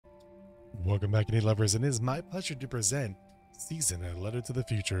Welcome back, indie lovers, and it is my pleasure to present Season, A Letter to the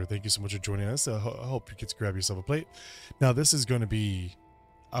Future. Thank you so much for joining us. I hope you get to grab yourself a plate. Now, this is going to be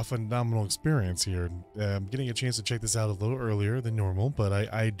a phenomenal experience here. I'm getting a chance to check this out a little earlier than normal, but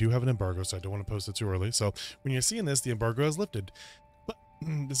I do have an embargo, so I don't want to post it too early. So when you're seeing this, the embargo is lifted. But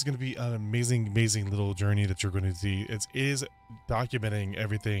this is going to be an amazing little journey that you're going to see. It is documenting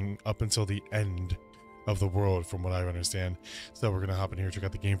everything up until the end of the world, from what I understand. So we're gonna hop in here, check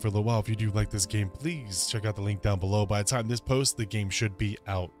out the game for a little while. If you do like this game, please check out the link down below. By the time this posts, the game should be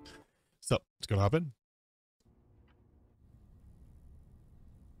out. So let's go hop in.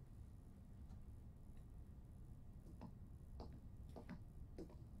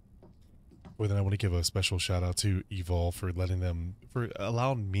 Well, then I want to give a special shout out to Evolve for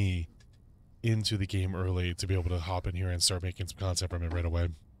allowing me into the game early to be able to hop in here and start making some content from it right away.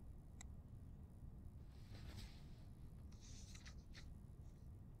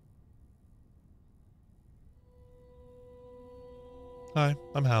 Hi,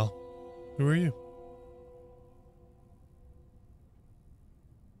 I'm Hal. Who are you?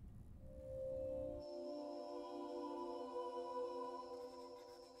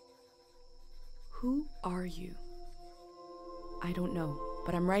 Who are you? I don't know,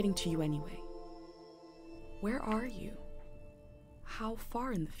 but I'm writing to you anyway. Where are you? How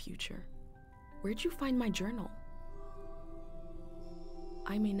far in the future? Where'd you find my journal?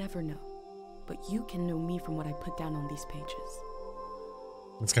 I may never know, but you can know me from what I put down on these pages.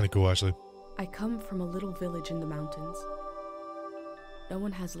 That's kind of cool, actually. I come from a little village in the mountains. No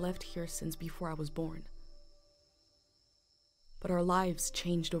one has left here since before I was born. But our lives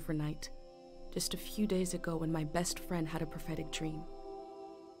changed overnight, just a few days ago when my best friend had a prophetic dream.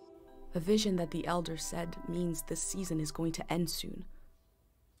 A vision that the elder said means this season is going to end soon.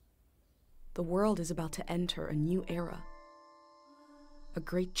 The world is about to enter a new era. A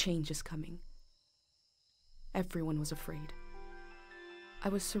great change is coming. Everyone was afraid. I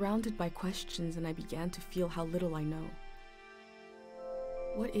was surrounded by questions and I began to feel how little I know.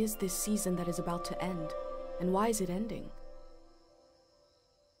 What is this season that is about to end, and why is it ending?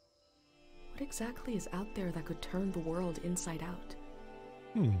 What exactly is out there that could turn the world inside out?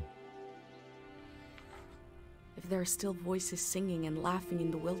 If there are still voices singing and laughing in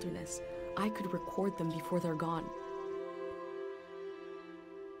the wilderness, I could record them before they're gone.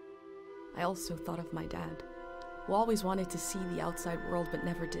 I also thought of my dad, who always wanted to see the outside world but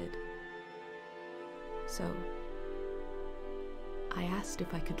never did. So, I asked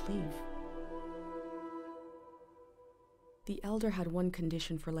if I could leave. The elder had one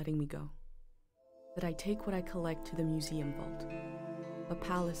condition for letting me go: that I take what I collect to the museum vault, a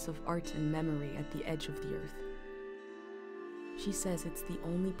palace of art and memory at the edge of the earth. She says it's the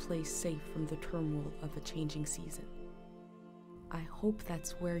only place safe from the turmoil of a changing season. I hope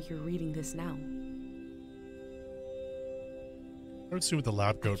that's where you're reading this now. I would assume with the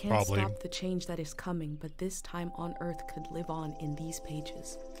lab coat, I can't stop the change that is coming, but this time on Earth could live on in these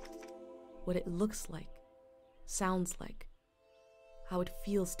pages. What it looks like, sounds like, how it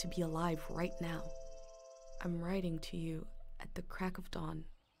feels to be alive right now. I'm writing to you at the crack of dawn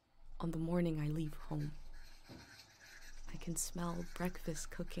on the morning I leave home. I can smell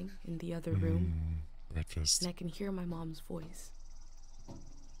breakfast cooking in the other room. Breakfast. And I can hear my mom's voice.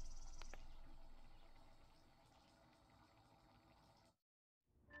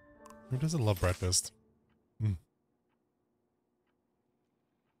 Who doesn't love breakfast? I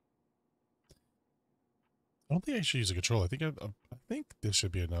don't think I should use a control. I think this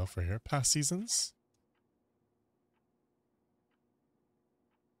should be enough right here. Past seasons.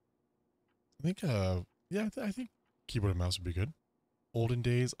 I think yeah, I think keyboard and mouse would be good. Olden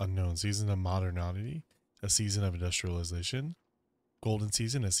days, unknown. Season of modernity, a season of industrialization. Golden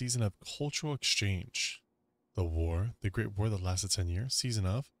season, a season of cultural exchange. The war, the great war that lasted 10 years. Season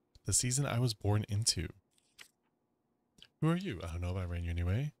of the season I was born into. Who are you? I don't know if I ran you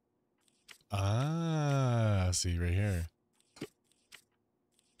anyway. Ah, see right here.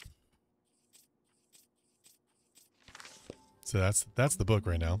 So that's the book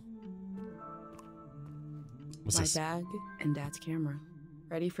right now. What's My this? bag and Dad's camera,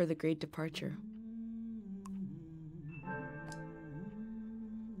 ready for the great departure.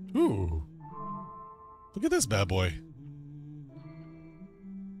 Ooh. Look at this bad boy.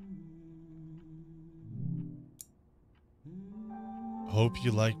 Hope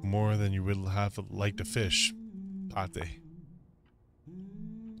you like more than you would have liked a fish. Pate.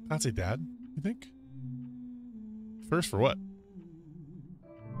 Pate, Dad, you think? First for what?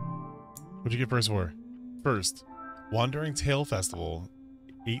 What'd you get first for? First, Wandering Tale Festival,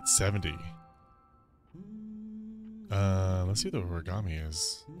 870. Let's see what the origami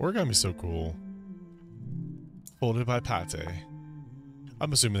is. Origami's so cool. Folded by Pate.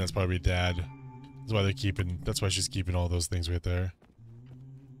 I'm assuming that's probably Dad. That's why they're keeping. That's why she's keeping all those things right there.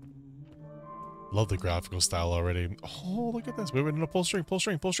 Love the graphical style already. Oh, look at this. Wait, no, pull string, pull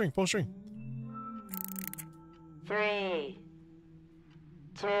string, pull string, pull string. 3,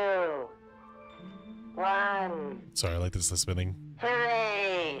 2, 1. Sorry, I like this spinning.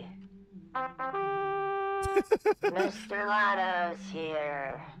 Hooray! Mr. Lotto's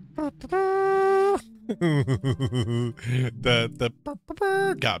here. the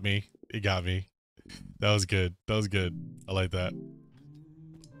got me. It got me. That was good. That was good. I like that.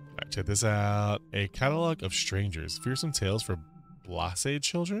 Alright, check this out. A catalog of strangers. Fearsome tales for blasé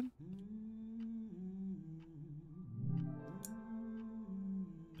children?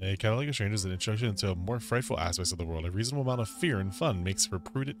 A catalog of strangers is an introduction into more frightful aspects of the world. A reasonable amount of fear and fun makes for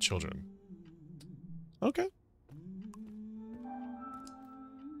prudent children. Okay.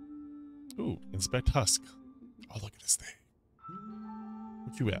 Ooh, inspect husk. Oh, look at this thing.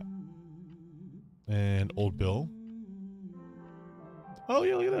 What you at? And old Bill. Oh,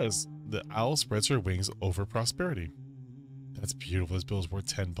 yeah, look at this. The owl spreads her wings over prosperity. That's beautiful. This bill's worth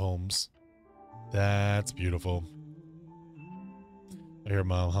 10 poems. That's beautiful. I hear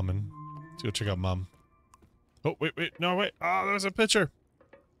Mom humming. Let's go check out Mom. Oh, wait. No, wait. Oh, there's a picture.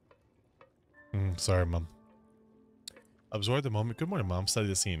 Sorry, Mom. Absorb the moment. Good morning, Mom. Study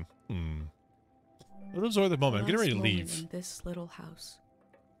the scene. Let's absorb the moment. I'm getting ready to leave. In this little house.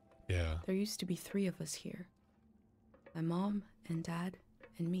 Yeah. There used to be 3 of us here. My mom and Dad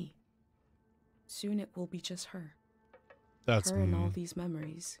and me. Soon it will be just her. That's her and all these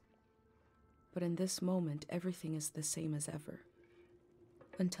memories. But in this moment, everything is the same as ever.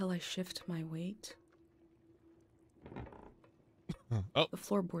 Until I shift my weight. Oh. The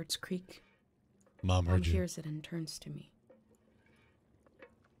floorboards creak. Mom heard you. Hears it and turns to me.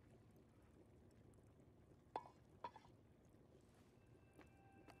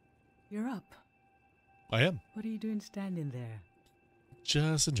 You're up. I am. What are you doing standing there?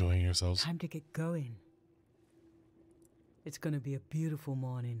 Just enjoying yourselves. Time to get going. It's gonna be a beautiful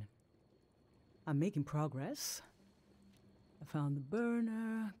morning. I'm making progress. I found the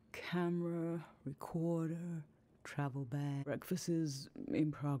burner, camera, recorder, travel bag. Breakfast is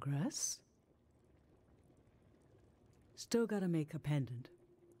in progress. Still gotta make a pendant.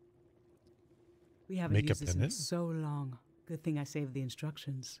 We haven't used this in so long. Good thing I saved the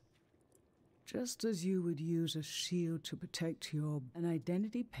instructions. Just as you would use a shield to protect an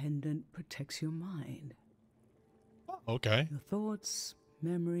identity pendant protects your mind. Okay. Your thoughts,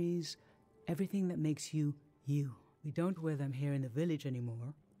 memories, everything that makes you, you. We don't wear them here in the village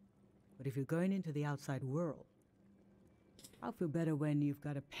anymore. But if you're going into the outside world, I'll feel better when you've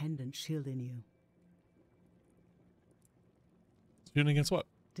got a pendant shielding you. Shielding against what?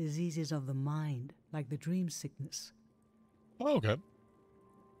 Diseases of the mind, like the dream sickness. Oh, okay.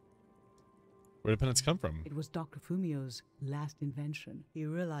 Where did pendants come from? It was Dr. Fumio's last invention. He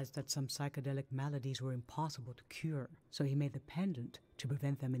realized that some psychedelic maladies were impossible to cure, so he made the pendant to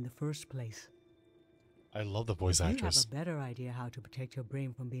prevent them in the first place. I love the voice actress. You have a better idea how to protect your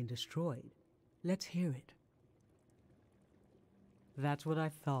brain from being destroyed. Let's hear it. That's what I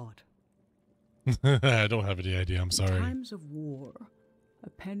thought. I don't have any idea, I'm sorry. In times of war,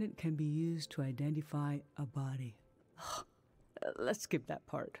 a pendant can be used to identify a body. Let's skip that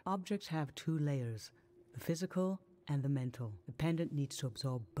part. Objects have 2 layers, the physical and the mental. The pendant needs to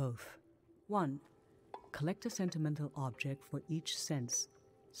absorb both. 1. Collect a sentimental object for each sense: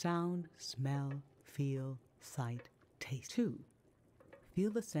 sound, smell, feel, sight, taste. 2.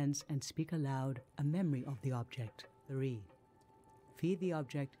 Feel the sense and speak aloud a memory of the object. 3. Feed the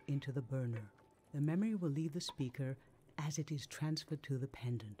object into the burner. The memory will leave the speaker as it is transferred to the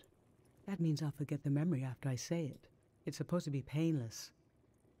pendant. That means I'll forget the memory after I say it. It's supposed to be painless.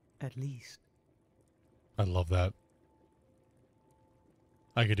 At least. I love that.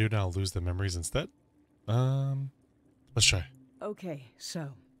 I could do now, lose the memories instead. Let's try. Okay, so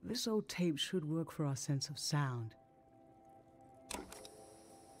this old tape should work for our sense of sound.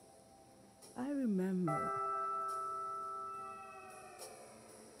 I remember.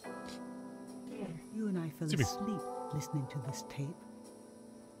 You and I fell asleep listening to this tape.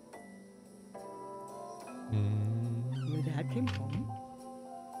 Your dad came home.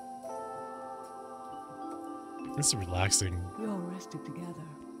 This is relaxing. We all rested together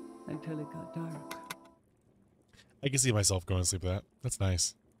until it got dark. I can see myself going to sleep with that. That's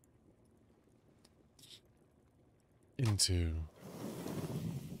nice. Into.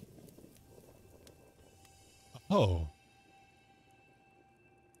 Oh.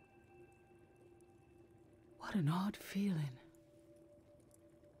 What What an odd feeling.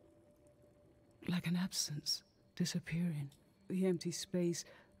 Like an absence, disappearing. The empty space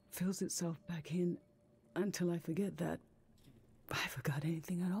fills itself back in until I forget that I forgot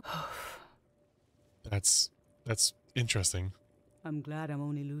anything at all. That's interesting. I'm glad I'm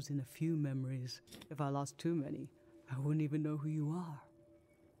only losing a few memories. If I lost too many, I wouldn't even know who you are.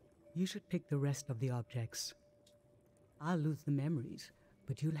 You should pick the rest of the objects. I'll lose the memories,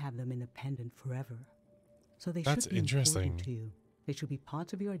 but you'll have them independent forever. So they That's should be interesting. important to you. They should be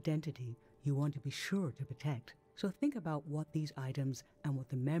parts of your identity you want to be sure to protect. So think about what these items and what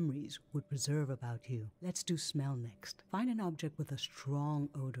the memories would preserve about you. Let's do smell next. Find an object with a strong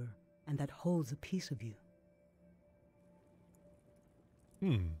odor and that holds a piece of you.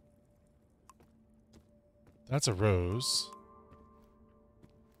 That's a rose.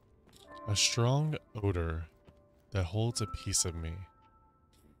 A strong odor that holds a piece of me.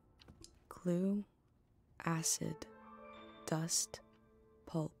 Glue, acid, dust,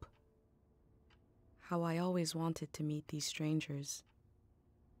 pulp. How I always wanted to meet these strangers.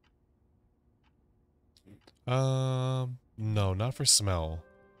 No, not for smell.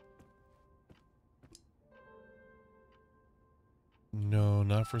 No,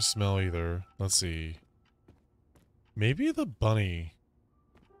 not for smell either. Let's see. Maybe the bunny.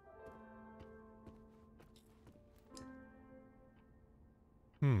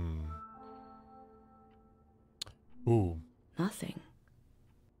 Ooh. Nothing.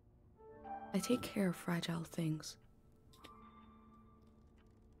 I take care of fragile things.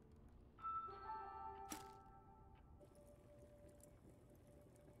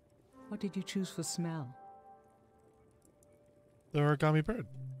 What did you choose for smell? The origami bird.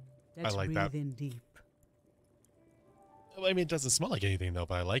 Let's like breathe that. in deep. I mean, it doesn't smell like anything though,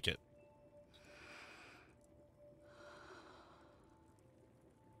 but I like it.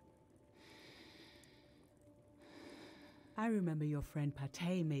 I remember your friend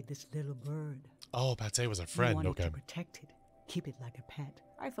Pate made this little bird. Oh, Pate was a You friend. wanted Okay. to protect it, keep it like a pet.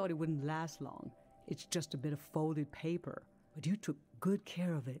 I thought it wouldn't last long. It's just a bit of folded paper. But you took good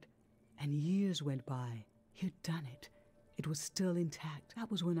care of it, and years went by. You'd done it. It was still intact.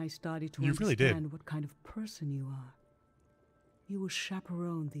 That was when I started to You really did. understand what kind of person you are. You will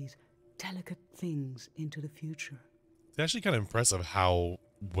chaperone these delicate things into the future. It's actually kind of impressive how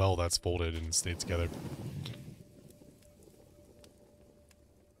well that's folded and stayed together.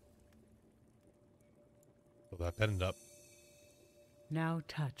 Fill that pen up. Now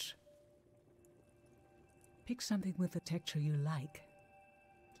touch. Pick something with a texture you like.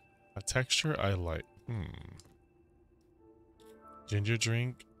 A texture I like. Ginger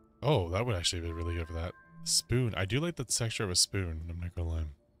drink. Oh, that would actually be really good for that. Spoon. I do like the texture of a spoon. I'm not gonna lie.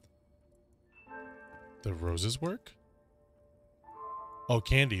 The roses work? Oh,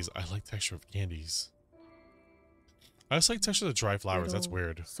 candies. I like texture of candies. I just like texture of the dry flowers. That's Brittle,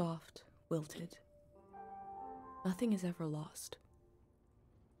 weird. Soft, wilted. Nothing is ever lost.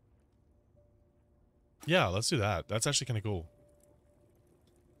 Yeah, let's do that. That's actually kind of cool.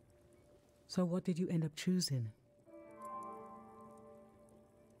 So what did you end up choosing?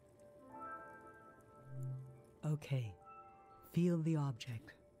 Okay, feel the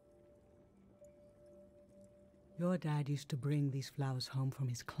object. Your dad used to bring these flowers home from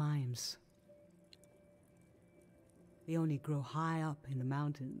his climbs. They only grow high up in the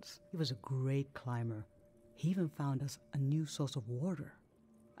mountains. He was a great climber. He even found us a new source of water.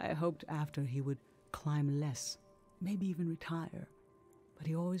 I hoped after he would climb less, maybe even retire. But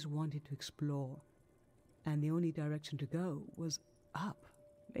he always wanted to explore, and the only direction to go was up.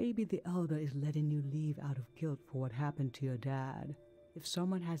 Maybe the Elder is letting you leave out of guilt for what happened to your dad. If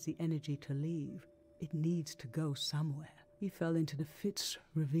someone has the energy to leave, it needs to go somewhere. He fell into the Fitz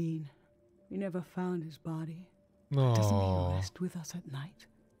ravine. We never found his body. Doesn't he Aww. rest with us at night?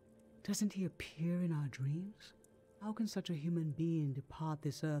 Doesn't he appear in our dreams? How can such a human being depart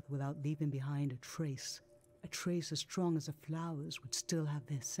this earth without leaving behind a trace? A trace as strong as the flowers would still have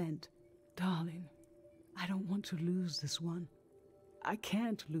their scent. Darling, I don't want to lose this one. I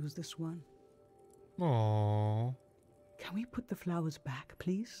can't lose this one. Aww. Can we put the flowers back,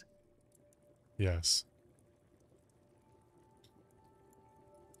 please? Yes.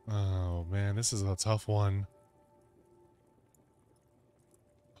 Oh man, this is a tough one.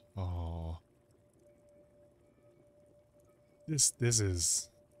 Oh. This is.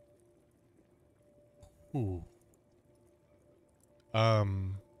 Ooh. I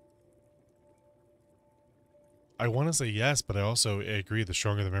want to say yes, but I also agree. The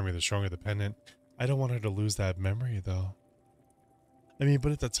stronger the memory, the stronger the pendant. I don't want her to lose that memory, though. I mean,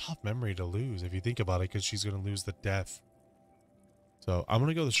 but it's a tough memory to lose if you think about it, because she's going to lose the death. So I'm going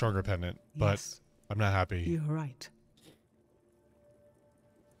to go the stronger pendant, but Yes. I'm not happy. You're right.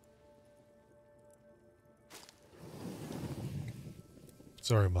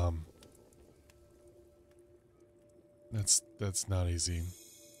 Sorry, Mom. That's not easy.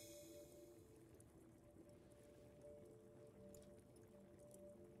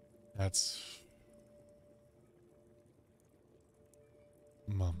 That's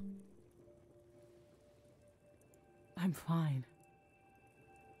Mom. I'm fine.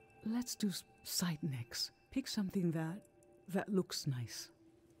 Let's do sight next. Pick something that looks nice.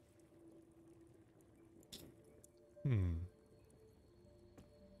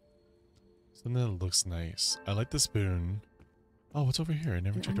 Something that looks nice. I like the spoon. Oh, what's over here? I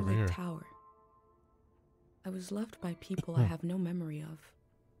never An checked over unlit here. tower. I was loved by people I have no memory of.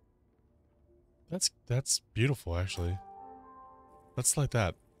 That's beautiful, actually. Let's like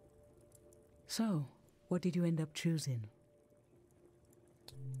that. So, what did you end up choosing?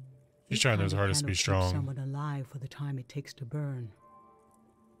 She's This trying kind his of hardest to be candle keeps strong. someone alive for the time it takes to burn.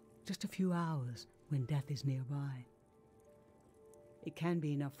 Just a few hours when death is nearby. It can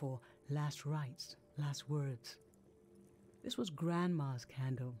be enough for last rites, last words. This was Grandma's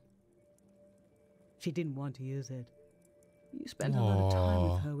candle. She didn't want to use it. You spent a lot of time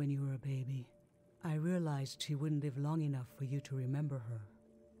Aw. with her when you were a baby. I realized she wouldn't live long enough for you to remember her.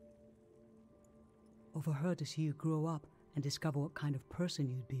 Or for her to see you grow up and discover what kind of person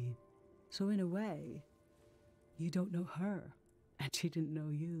you'd be. So in a way, you don't know her, and she didn't know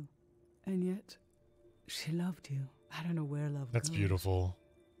you. And yet, she loved you. I don't know where love That's goes. beautiful.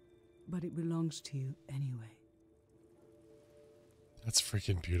 But it belongs to you anyway. That's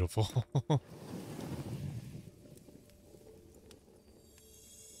freaking beautiful.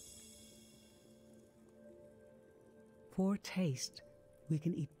 For taste, we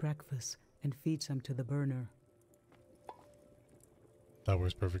can eat breakfast and feed some to the burner. That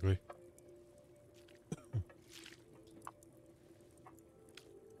works perfectly.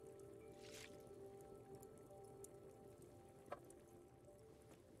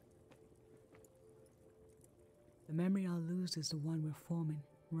 The memory I'll lose is the one we're forming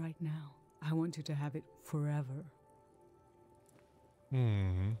right now. I want you to have it forever.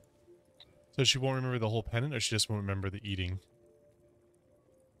 So she won't remember the whole pendant, or she just won't remember the eating?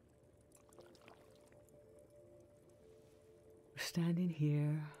 We're standing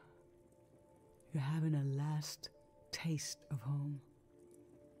here. You're having a last taste of home.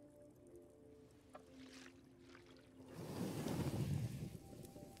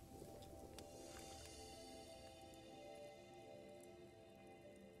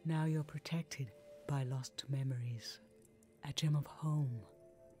 Now you're protected by lost memories. A gem of home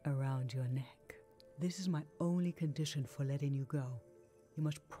around your neck. This is my only condition for letting you go. You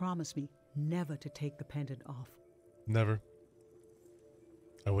must promise me never to take the pendant off. Never.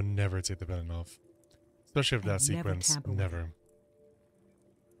 I would never take the pendant off. Especially if And that never sequence. tamper with Never.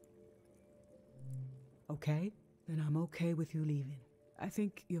 Okay? Then I'm okay with you leaving. I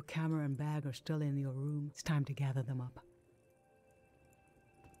think your camera and bag are still in your room. It's time to gather them up.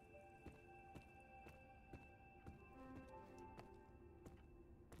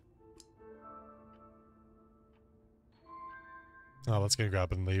 Oh, let's get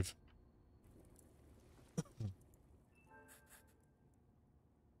grab and leave.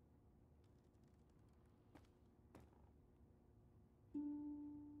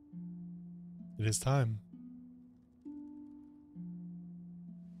 It is time.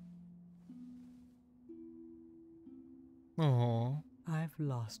 Oh, I've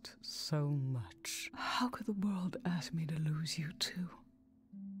lost so much. How could the world ask me to lose you too?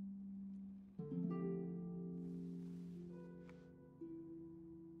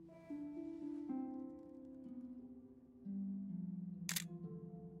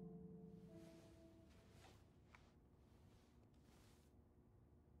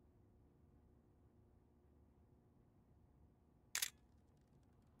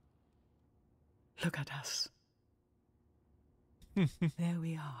 Look at us. There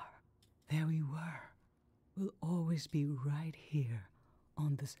we are. There we were. We'll always be right here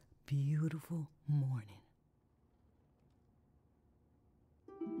on this beautiful morning.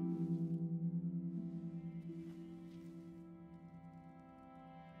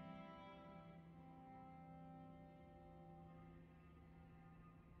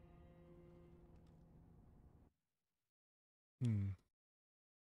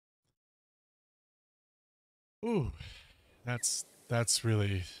 Ooh, that's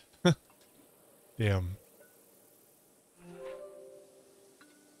really damn.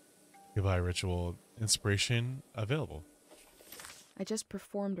 Goodbye ritual inspiration available. I just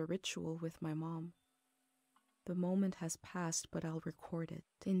performed a ritual with my mom. The The moment has passed, but I'll record it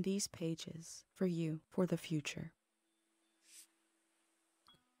in these pages for you, for the future.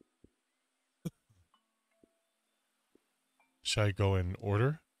 Should I go in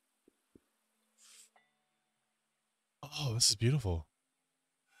order? Oh, this is beautiful.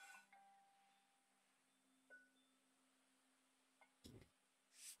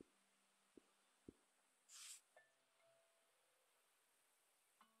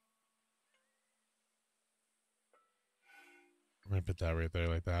 I'm gonna put that right there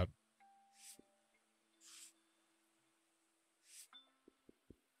like that.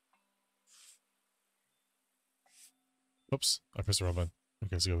 Oops, I pressed the wrong button.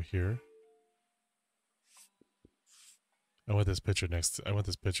 Okay, so go here. I want this picture next. I want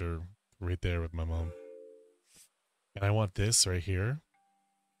this picture right there with my mom. And I want this right here.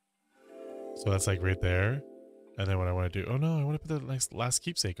 So that's like right there. And then what I want to do, oh no, I want to put the next last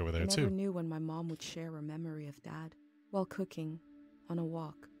keepsake over there I too. never knew when my mom would share a memory of Dad while cooking, on a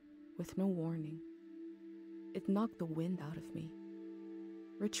walk, with no warning. It knocked the wind out of me.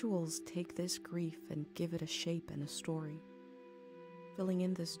 Rituals take this grief and give it a shape and a story. Filling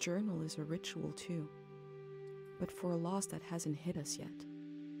in this journal is a ritual too, but for a loss that hasn't hit us yet.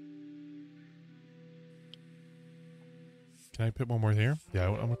 Can I put one more here? Yeah, I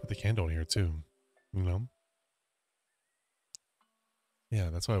want to put the candle in here too. You know? Yeah,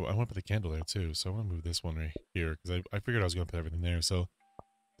 that's why I want to put the candle there too. So I want to move this one right here because I figured I was going to put everything there. So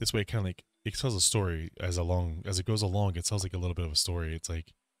this way, kind of like it tells a story as it goes along. It tells like a little bit of a story. It's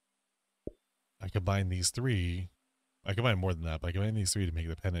like I combine these three. I combine more than that, but I combine these three to make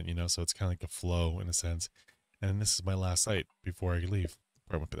the pendant. You know, so it's kind of like a flow in a sense. And this is my last site before I leave.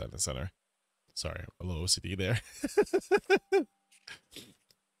 I'm gonna put that in the center. Sorry, a little OCD there.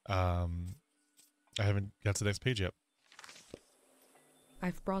 I haven't got to the next page yet.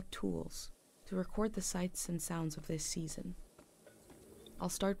 I've brought tools to record the sights and sounds of this season. I'll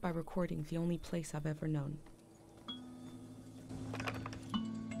start by recording the only place I've ever known.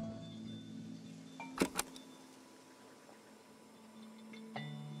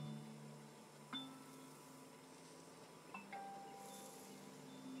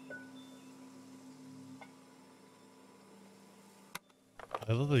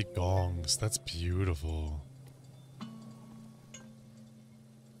 I love the gongs. That's beautiful.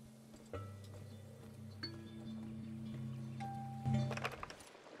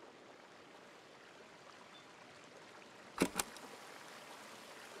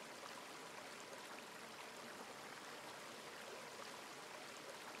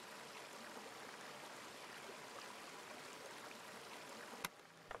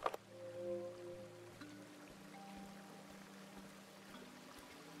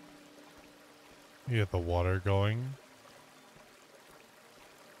 You get the water going.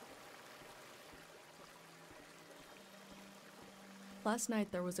 Last night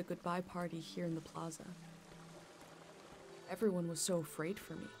there was a goodbye party here in the plaza. Everyone was so afraid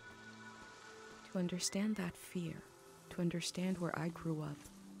for me. To understand that fear, to understand where I grew up,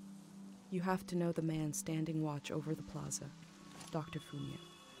 you have to know the man standing watch over the plaza, Dr. Fumio.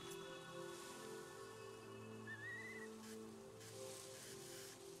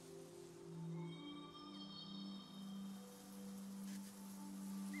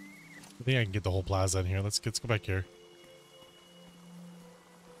 I think I can get the whole plaza in here. Let's go back here.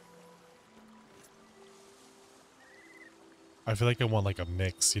 I feel like I want like a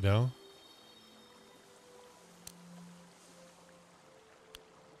mix, you know?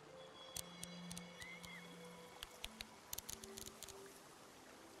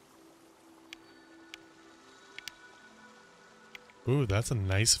 Ooh, that's a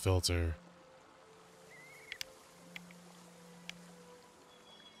nice filter.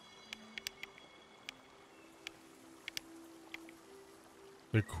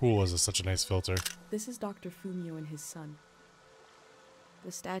 They're cool as such a nice filter. This is Dr. Fumio and his son.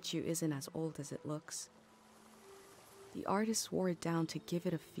 The statue isn't as old as it looks. The artist wore it down to give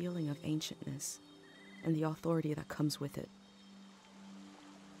it a feeling of ancientness and the authority that comes with it.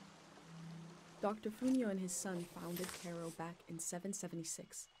 Dr. Fumio and his son founded Cairo back in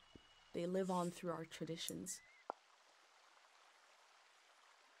 776. They live on through our traditions.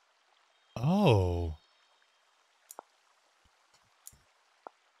 Oh.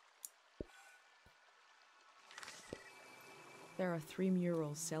 There are 3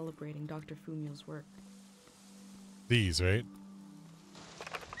 murals celebrating Dr. Fumio's work. These, right?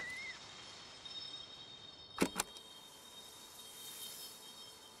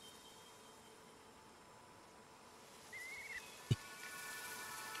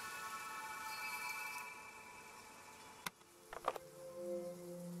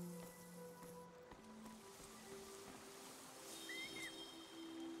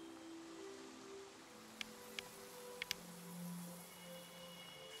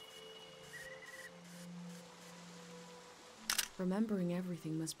 Remembering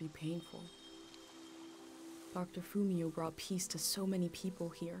everything must be painful. Dr. Fumio brought peace to so many people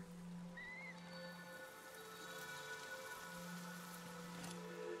here.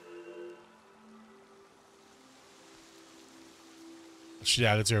 She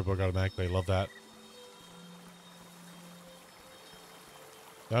added to her book automatically. Love that.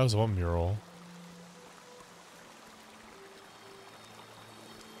 That was one mural.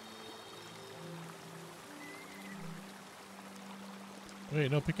 Wait,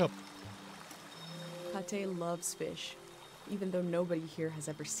 no, pick up. Kate loves fish, even though nobody here has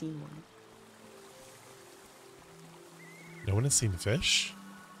ever seen one. No one has seen fish?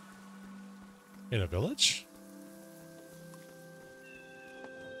 In a village?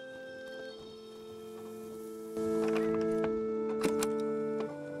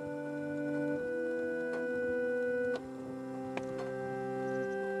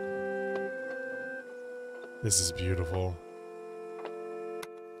 This is beautiful.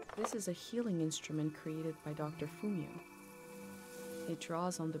 This is a healing instrument created by Dr. Fumio. It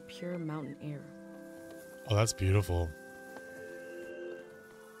draws on the pure mountain air. Oh, that's beautiful.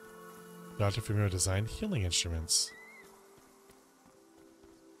 Dr. Fumio designed healing instruments.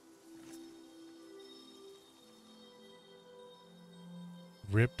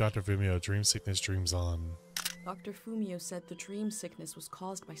 Rip Dr. Fumio, dream sickness dreams on. Dr. Fumio said the dream sickness was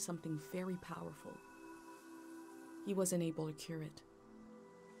caused by something very powerful. He wasn't able to cure it.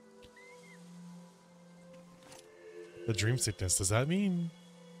 The dream sickness, does that mean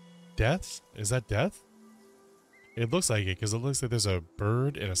death? Is that death? It looks like it, because it looks like there's a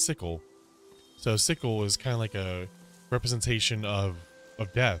bird and a sickle. So a sickle is kind of like a representation of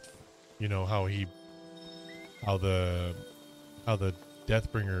death. You know how the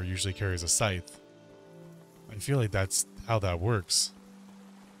Deathbringer usually carries a scythe. I feel like that's how that works.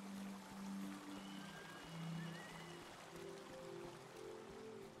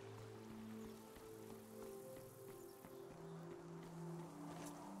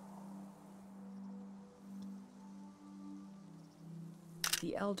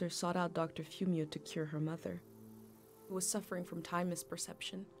 The elder sought out Dr. Fumio to cure her mother, who was suffering from time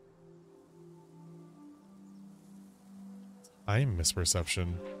misperception. Time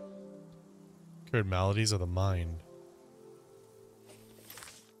misperception. Cured maladies of the mind.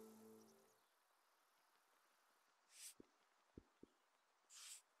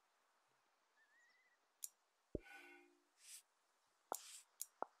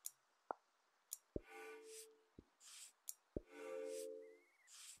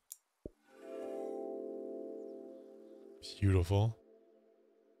 Beautiful.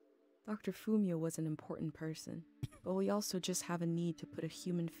 Dr. Fumio was an important person, but we also just have a need to put a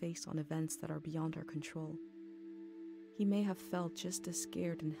human face on events that are beyond our control. He may have felt just as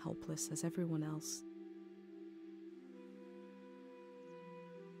scared and helpless as everyone else.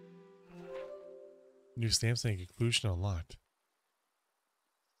 New stamps and conclusion unlocked.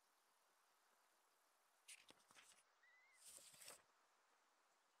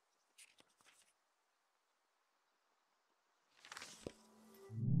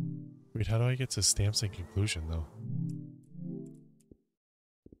 Wait, how do I get to stamps and conclusion though?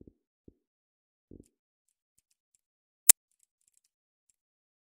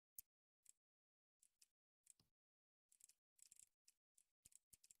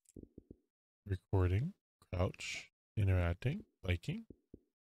 Recording, crouch, interacting, liking,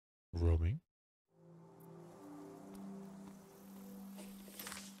 roaming.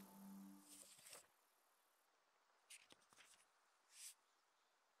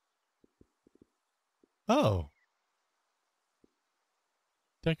 Oh.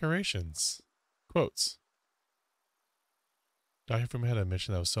 Decorations. Quotes. Dr. Fumio had a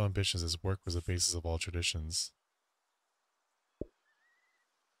mission that was so ambitious his work was the basis of all traditions.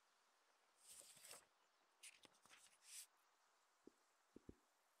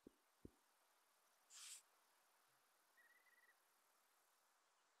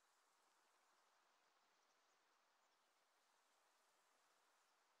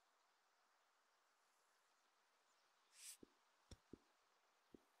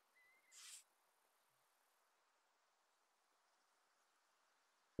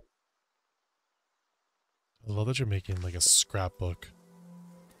 I love that you're making like a scrapbook.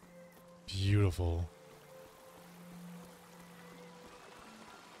 Beautiful.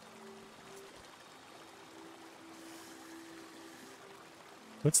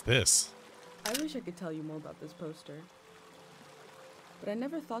 What's this? I wish I could tell you more about this poster, but I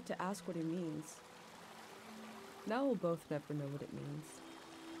never thought to ask what it means. Now we'll both never know what it means.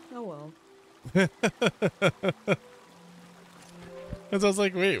 Oh well. And so I was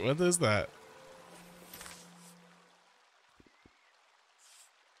like, wait, what is that?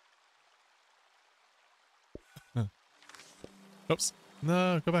 Oops.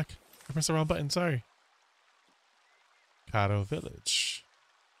 No, go back. I pressed the wrong button. Sorry. Kado Village.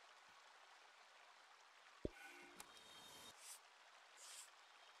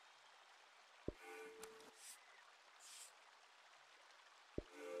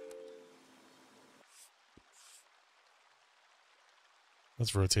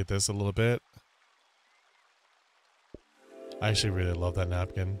 Let's rotate this a little bit. I actually really love that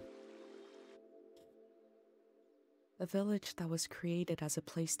napkin. A village that was created as a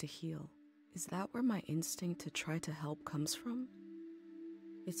place to heal. Is that where my instinct to try to help comes from?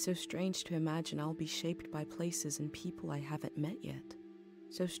 It's so strange to imagine I'll be shaped by places and people I haven't met yet.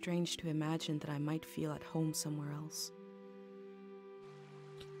 So strange to imagine that I might feel at home somewhere else.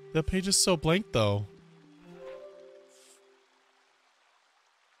 The page is so blank though.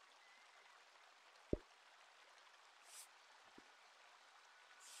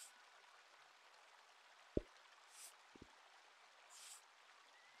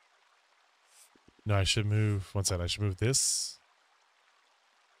 No, I should move, one second, I should move this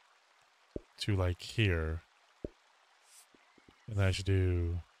to like here. And then I should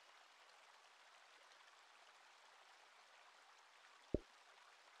do...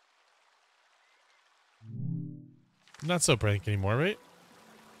 Not so blank anymore, right?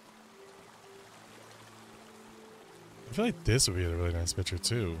 I feel like this would be a really nice picture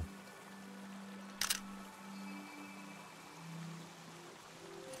too.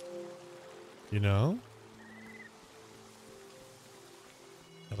 You know?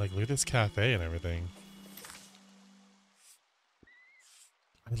 And like, look at this cafe and everything.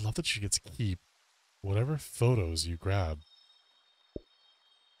 I love that you get to keep whatever photos you grab.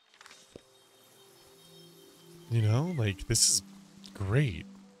 You know, like, this is great.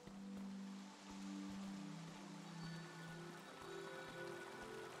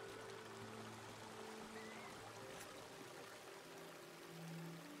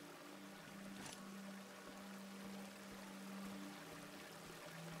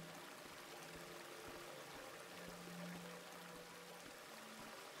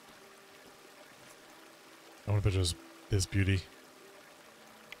 I want to picture this beauty.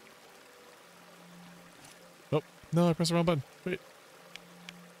 Oh, no, I pressed the wrong button. Wait.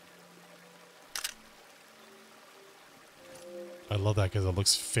 I love that because it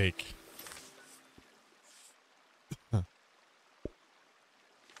looks fake.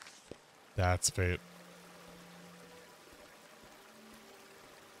 That's fate.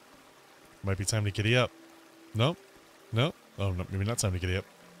 Might be time to giddy up. Nope. Nope. Oh, no, maybe not time to giddy up.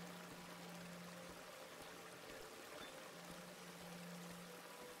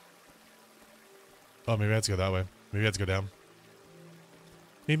 Oh, maybe I had to go that way. Maybe I had to go down.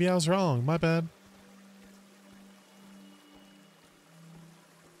 Maybe I was wrong. My bad.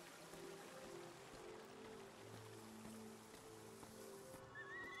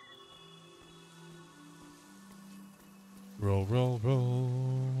 Roll, roll, roll.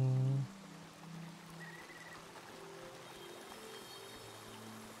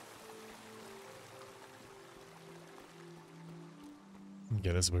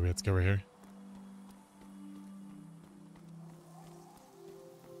 Yeah, this is where we have to go right here.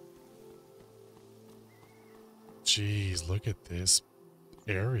 Jeez, look at this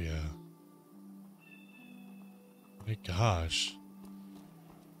area. My gosh.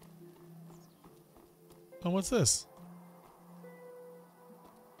 Oh, what's this?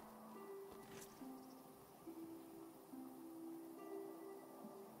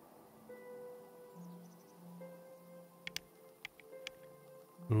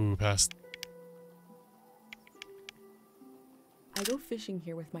 Ooh, past. I go fishing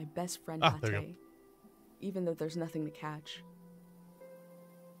here with my best friend There you go. Ate, even though there's nothing to catch.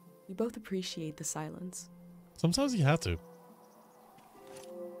 We both appreciate the silence. Sometimes you have to.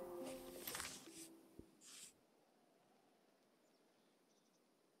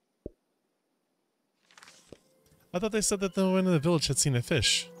 I thought they said that the one in the village had seen a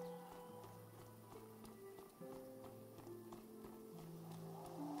fish.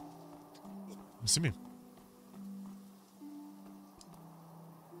 See me.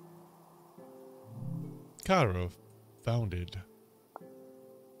 Cairo, founded.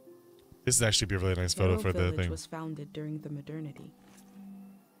 This would actually be a really nice photo Cairo for the village thing. was founded during the modernity.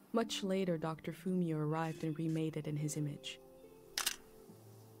 Much later, Dr. Fumio arrived and remade it in his image.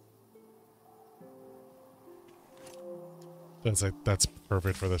 That's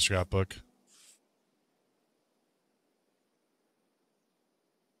perfect for the scrapbook.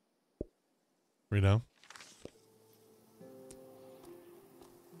 You know?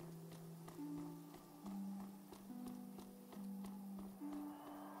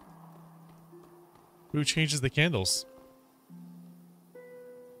 Who changes the candles?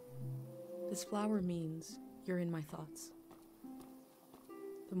 flower means you're in my thoughts.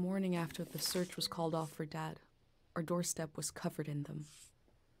 The morning after the search was called off for Dad, our doorstep was covered in them.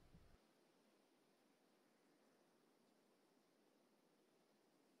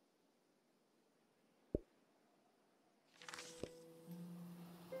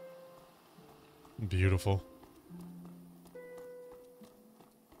 Beautiful.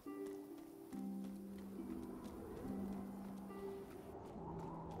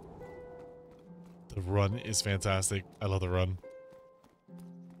 The run is fantastic. I love the run.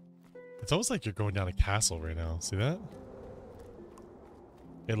 It's almost like you're going down a castle right now. See that?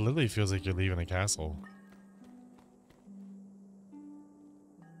 It literally feels like you're leaving a castle.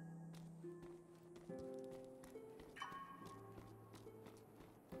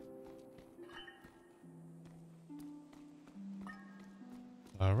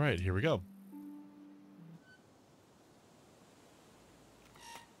 All right, here we go.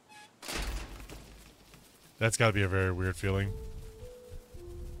 That's got to be a very weird feeling.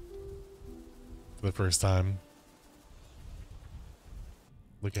 For the first time.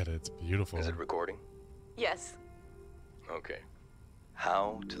 Look at it, it's beautiful. Is it recording? Yes. Okay.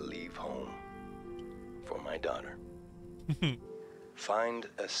 How to leave home for my daughter. Find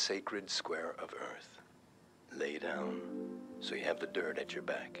a sacred square of earth. Lay down so you have the dirt at your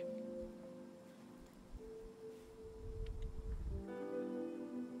back.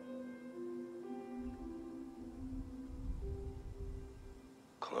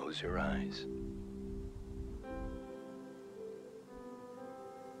 Close your eyes.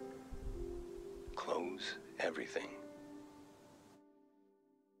 Close everything.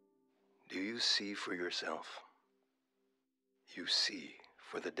 Do you see for yourself? You see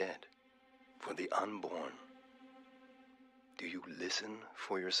for the dead, for the unborn. Do you listen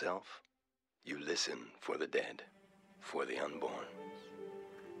for yourself? You listen for the dead, for the unborn.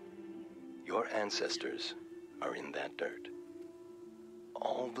 Your ancestors are in that dirt.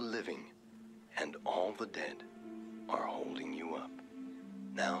 All the living and all the dead are holding you up.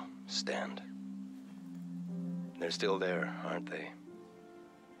 Now, stand. They're still there, aren't they?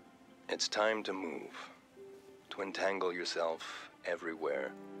 It's time to move, to entangle yourself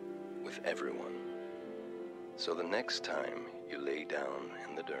everywhere with everyone. So the next time you lay down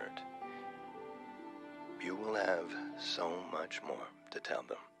in the dirt, you will have so much more to tell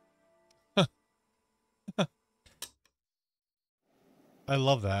them. I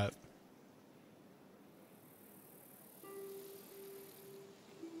love that.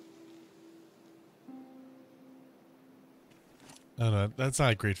 I don't know. That's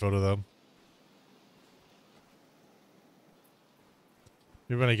not a great photo, though.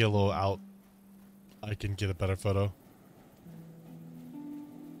 Maybe when I get a little out, I can get a better photo.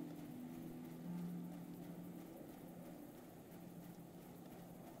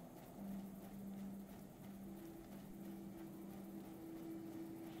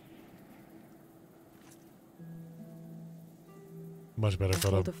 Much better I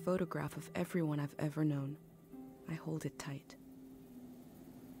photo. hold a photograph of everyone I've ever known. I hold it tight.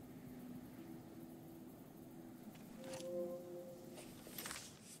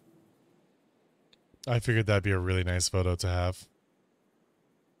 I figured that'd be a really nice photo to have.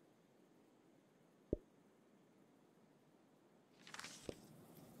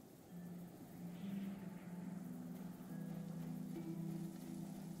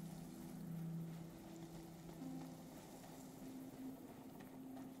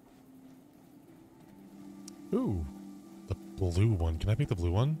 Ooh, the blue one. Can I pick the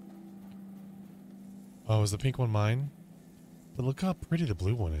blue one? Oh, is the pink one mine? But look how pretty the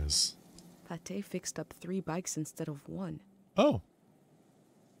blue one is. Pate fixed up 3 bikes instead of 1. Oh.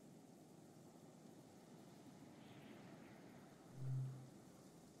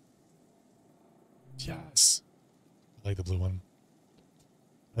 Yes. I like the blue one.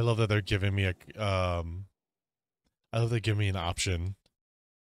 I love that they're giving me a, I love they're giving me an option.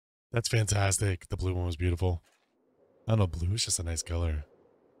 That's fantastic. The blue one was beautiful. I don't know, blue is just a nice color.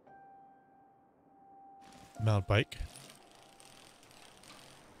 Mount bike.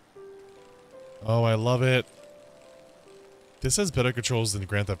 Oh, I love it. This has better controls than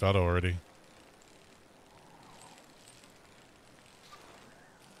Grand Theft Auto already.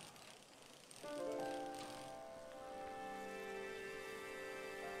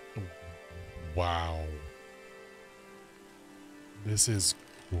 Wow. This is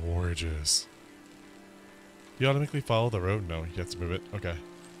gorgeous. You automatically follow the road? No, you have to move it. Okay.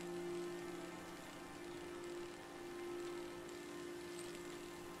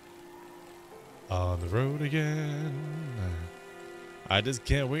 On the road again. I just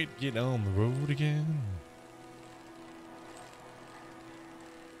can't wait to get on the road again.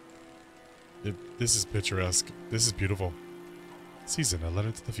 This is picturesque. This is beautiful. Season, a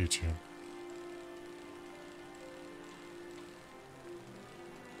letter to the future.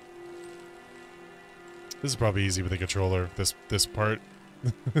 This is probably easy with a controller. This part.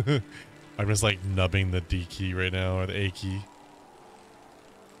 I'm just like nubbing the D key right now, or the A key.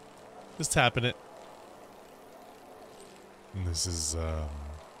 Just tapping it. And this is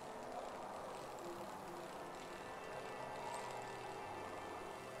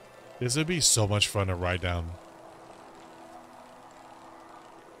this would be so much fun to ride down.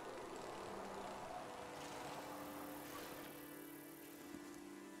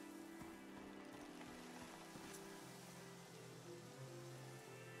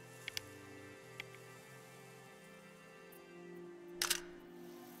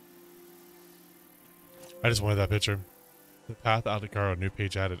 I just wanted that picture. The path out of Caro, new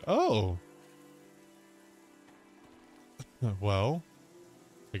page added. Oh! Well,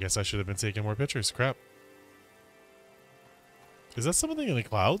 I guess I should have been taking more pictures. Crap. Is that something in the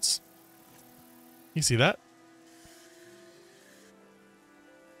clouds? You see that?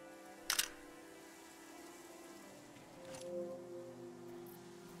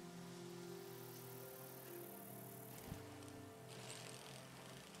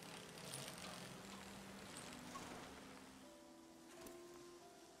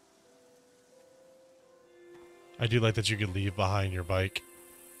 I do like that you can leave behind your bike.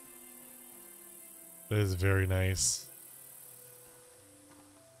 That is very nice.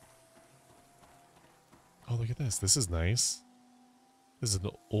 Oh, look at this. This is nice. This is an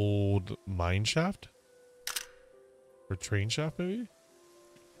old mine shaft? Or train shaft, maybe?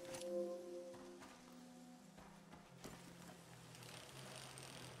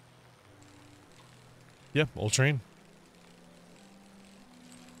 Yep, old train.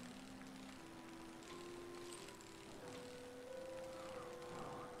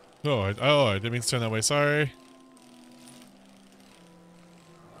 Oh, I didn't mean to turn that way. Sorry.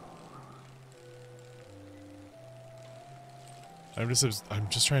 I'm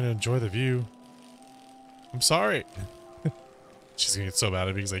just trying to enjoy the view. I'm sorry. She's gonna get so mad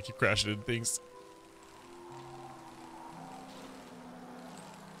at me because I keep crashing into things.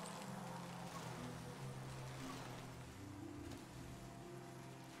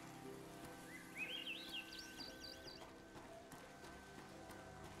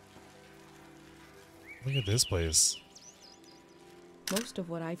 Look at this place. Most of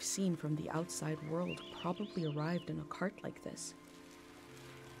what I've seen from the outside world probably arrived in a cart like this.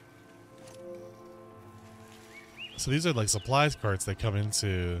 So these are like supplies carts that come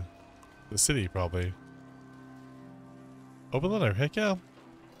into the city, probably. Open letter, heck yeah.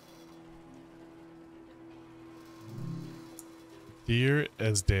 Dear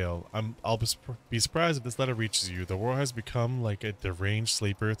Esdale, I'll be surprised if this letter reaches you. The war has become like a deranged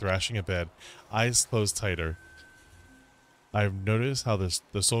sleeper thrashing a bed, eyes closed tighter. I've noticed how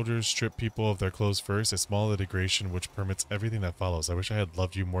the soldiers strip people of their clothes first, a small integration which permits everything that follows. I wish I had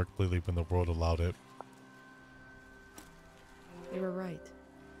loved you more completely when the world allowed it. They were right.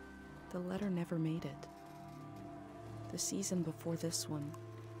 The letter never made it. The season before this one,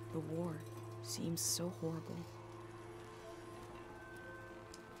 the war, seems so horrible.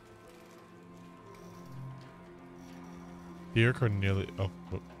 Dear Cornelius,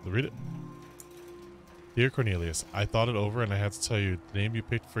 read it. Dear Cornelius, I thought it over and I have to tell you, the name you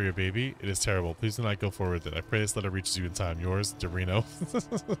picked for your baby, it is terrible. Please do not go forward with it. I pray this letter reaches you in time. Yours, Dorino.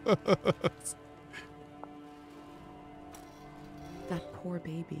 That poor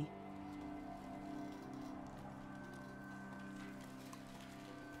baby.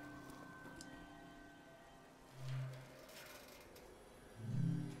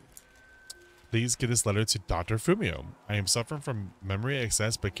 Please give this letter to Dr. Fumio. I am suffering from memory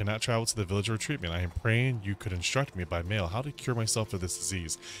excess but cannot travel to the village for treatment. I am praying you could instruct me by mail how to cure myself of this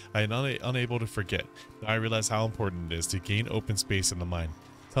disease. I am unable to forget. Now I realize how important it is to gain open space in the mind.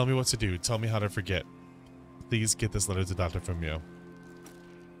 Tell me what to do. Tell me how to forget. Please get this letter to Dr. Fumio.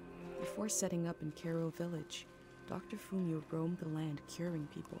 Before setting up in Cairo village, Dr. Fumio roamed the land curing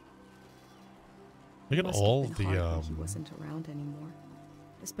people. Look at Must have all been the hard when he wasn't around anymore,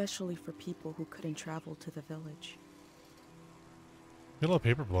 especially for people who couldn't travel to the village. Got a lot of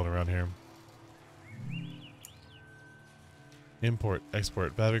paper blown around here. Import,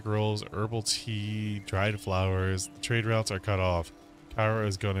 export, Vavic rolls, herbal tea, dried flowers. The trade routes are cut off. Cairo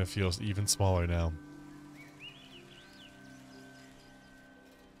is going to feel even smaller now.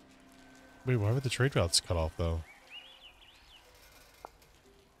 Wait, why were the trade routes cut off though?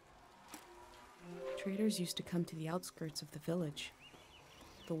 Traders used to come to the outskirts of the village.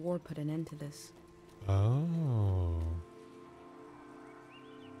 The war put an end to this. Oh.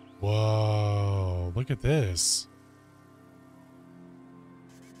 Whoa, look at this.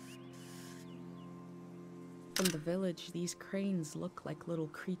 From the village, these cranes look like little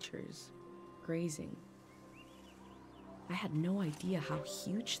creatures, grazing. I had no idea how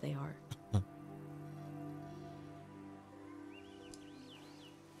huge they are.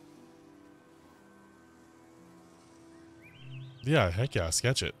 Yeah, heck yeah,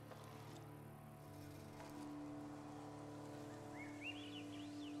 sketch it.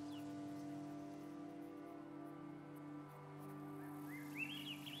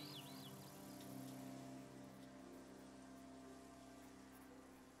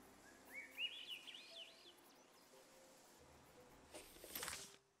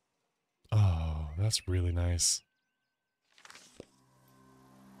 Oh, that's really nice.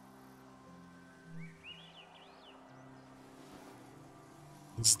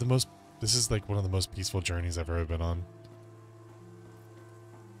 This is like one of the most peaceful journeys I've ever been on.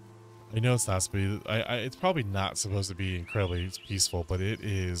 I know it's not supposed to be, it's probably not supposed to be incredibly peaceful, but it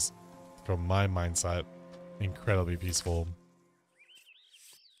is, from my mindset, incredibly peaceful.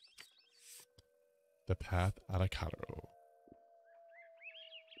 The path out of Cairo.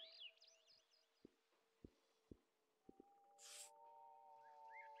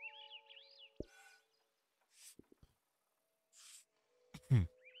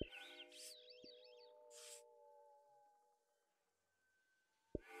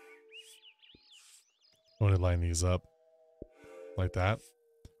 I want to line these up like that,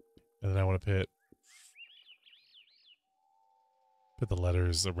 and then I want to put the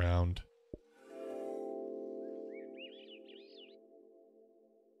letters around.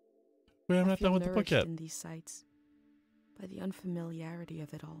 Wait, I'm not done with the book yet. In these sights, by the unfamiliarity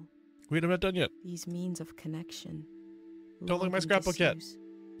of it all. Wait, I'm not done yet. These means of connection. Don't look at my scrapbook yet.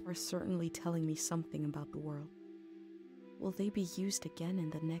 Are certainly telling me something about the world. Will they be used again in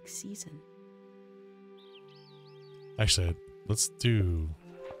the next season? Actually, let's do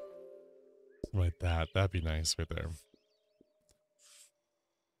something like that. That'd be nice right there.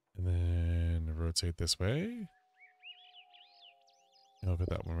 And then rotate this way. And I'll put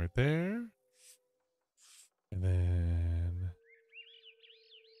that one right there. And then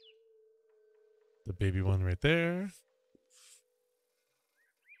the baby one right there.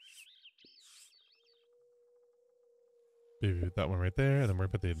 Maybe that one right there, and then we're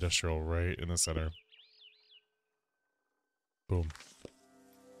gonna put the industrial right in the center. Boom.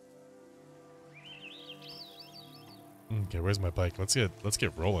 Okay, where's my bike? Let's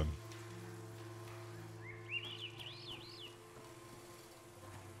get rolling.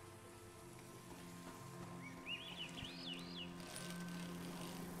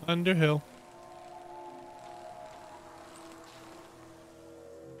 Underhill.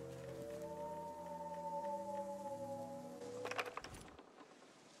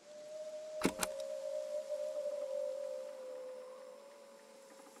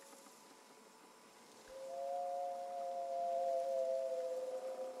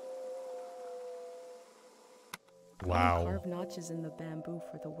 Wow. Carved notches in the bamboo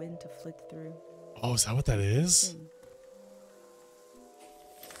for the wind to flit through. Oh, is that what that is?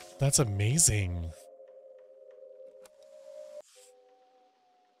 That's amazing.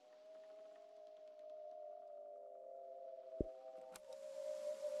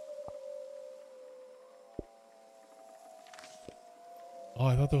 Oh,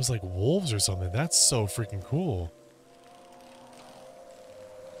 I thought that was like wolves or something. That's so freaking cool.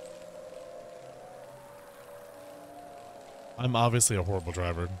 I'm obviously a horrible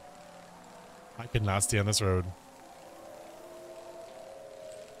driver. I could not stay on this road.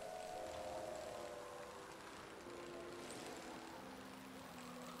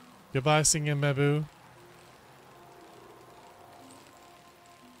 Goodbye, singing Mabu.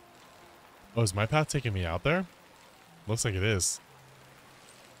 Oh, is my path taking me out there? Looks like it is.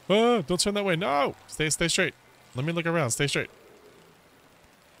 Oh, don't turn that way. No! Stay straight. Let me look around. Stay straight.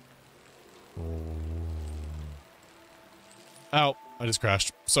 Oh. Ow. I just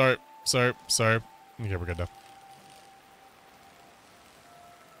crashed. Sorry. Okay, we're good now.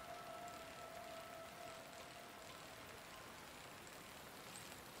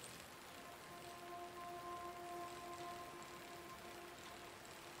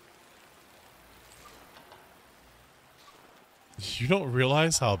 You don't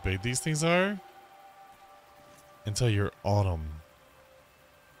realize how big these things are until you're on them.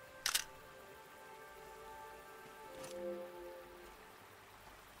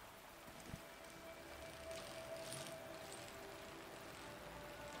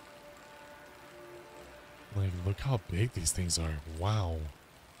 Like, look how big these things are. Wow.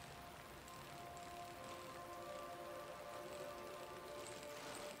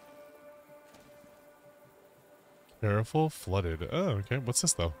 Careful, flooded. Oh, okay. What's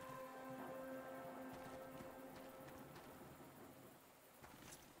this though?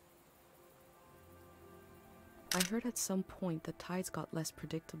 I heard at some point the tides got less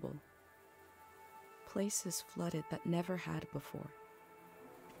predictable. Places flooded that never had before.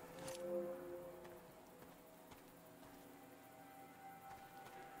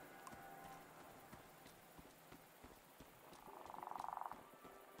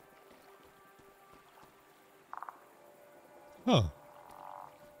 Huh.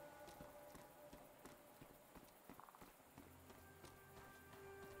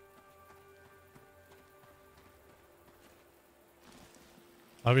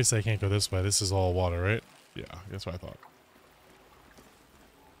 Obviously, I can't go this way. This is all water, right? Yeah, that's what I thought.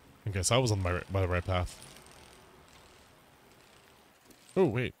 I guess I was on by the right path. Oh,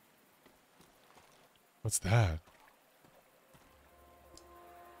 wait. What's that?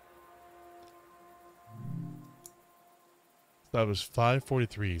 That was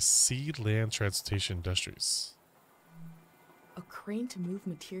 543. Seed Land Transportation Industries. A crane to move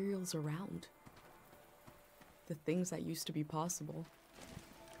materials around. The things that used to be possible.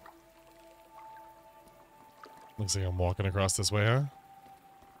 Looks like I'm walking across this way, huh?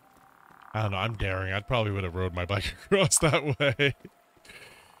 I don't know. I'm daring. I probably would have rode my bike across that way.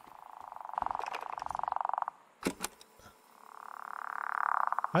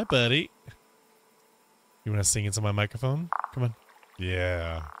 Hi, buddy. You want to sing into my microphone? Come on.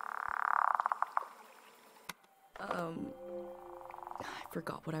 Yeah. I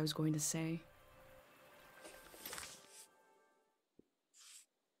forgot what I was going to say.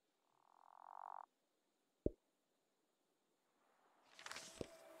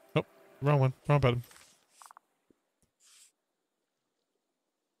 Oh, wrong one. Wrong button.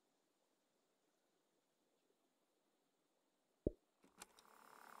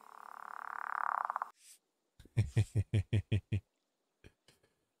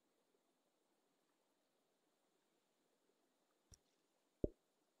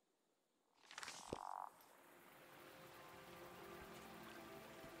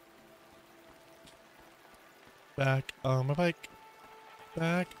 Back on my bike.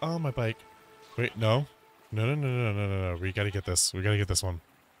 Back on my bike. Wait, no. No. We gotta get this. We gotta get this one.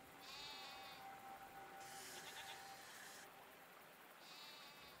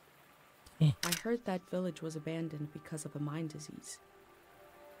 I heard that village was abandoned because of a mind disease.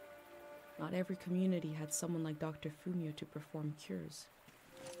 Not every community had someone like Dr. Fumio to perform cures.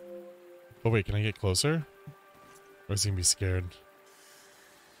 Oh wait, can I get closer? Or is he gonna be scared?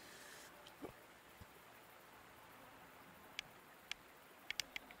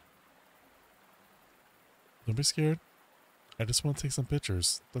 Don't be scared. I just want to take some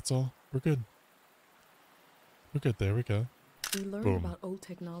pictures. That's all. We're good. We're good. There we go. We learned Boom. about old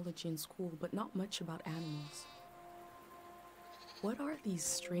technology in school, but not much about animals. What are these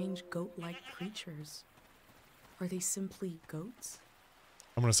strange goat-like creatures? Are they simply goats?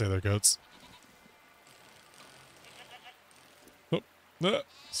 I'm gonna say they're goats. Oh,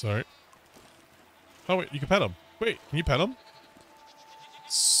 sorry. Oh wait, you can pet them. Wait, can you pet them?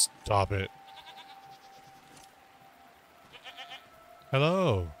 Stop it.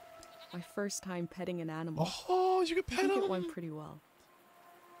 Hello. My first time petting an animal. Oh, you can I pet think them. it went pretty well.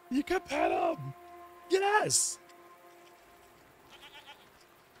 You can pet them. Yes.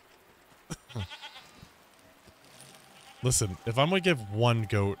 Listen, if I'm gonna give one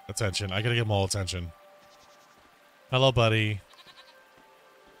goat attention, I gotta give them all attention. Hello, buddy.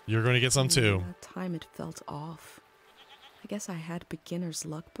 You're gonna get some too. That time it felt off. I guess I had beginner's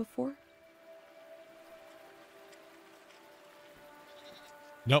luck before.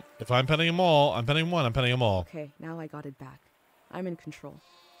 Nope. If I'm petting them all, I'm petting one, I'm petting them all. Okay, now I got it back. I'm in control.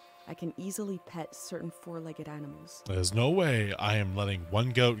 I can easily pet certain four-legged animals. There's no way I am letting one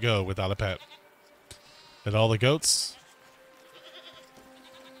goat go without a pet. And all the goats?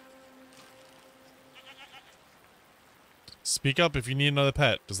 Speak up if you need another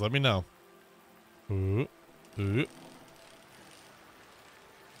pet. Just let me know. Ooh. Ooh.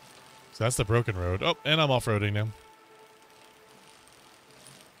 So that's the broken road. Oh, and I'm off-roading now.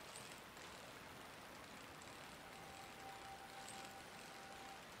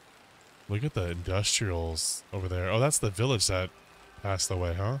 Look at the industrials over there. Oh, that's the village that passed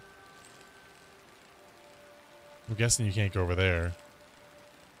away, huh? I'm guessing you can't go over there.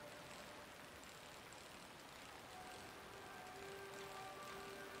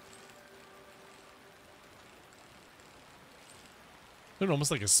 There's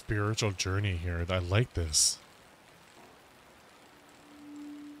almost like a spiritual journey here. I like this.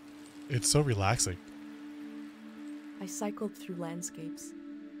 It's so relaxing. I cycled through landscapes,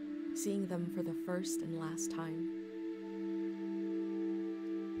 seeing them for the first and last time.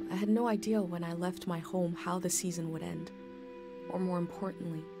 I had no idea when I left my home how the season would end, or more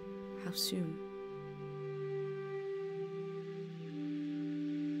importantly, how soon.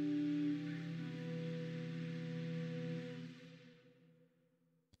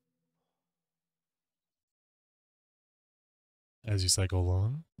 As you cycle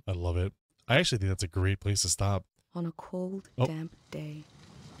along, I love it. I actually think that's a great place to stop. On a cold, Oh. damp day,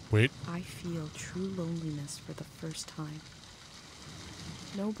 Wait, I feel true loneliness for the first time.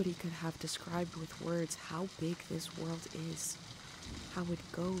 Nobody could have described with words how big this world is, how it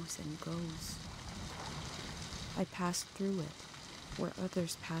goes and goes. I passed through it, where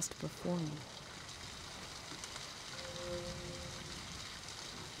others passed before me.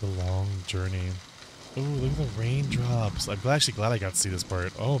 the long journey. Oh, look at the raindrops. I'm actually glad I got to see this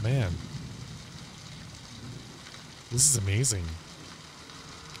part. Oh, man. This is amazing.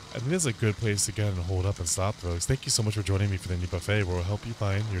 I think this is a good place to get and hold up and stop, folks. Thank you so much for joining me for the Indie Buffet, where we'll help you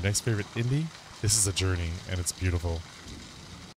find your next favorite indie. This is a journey, and it's beautiful.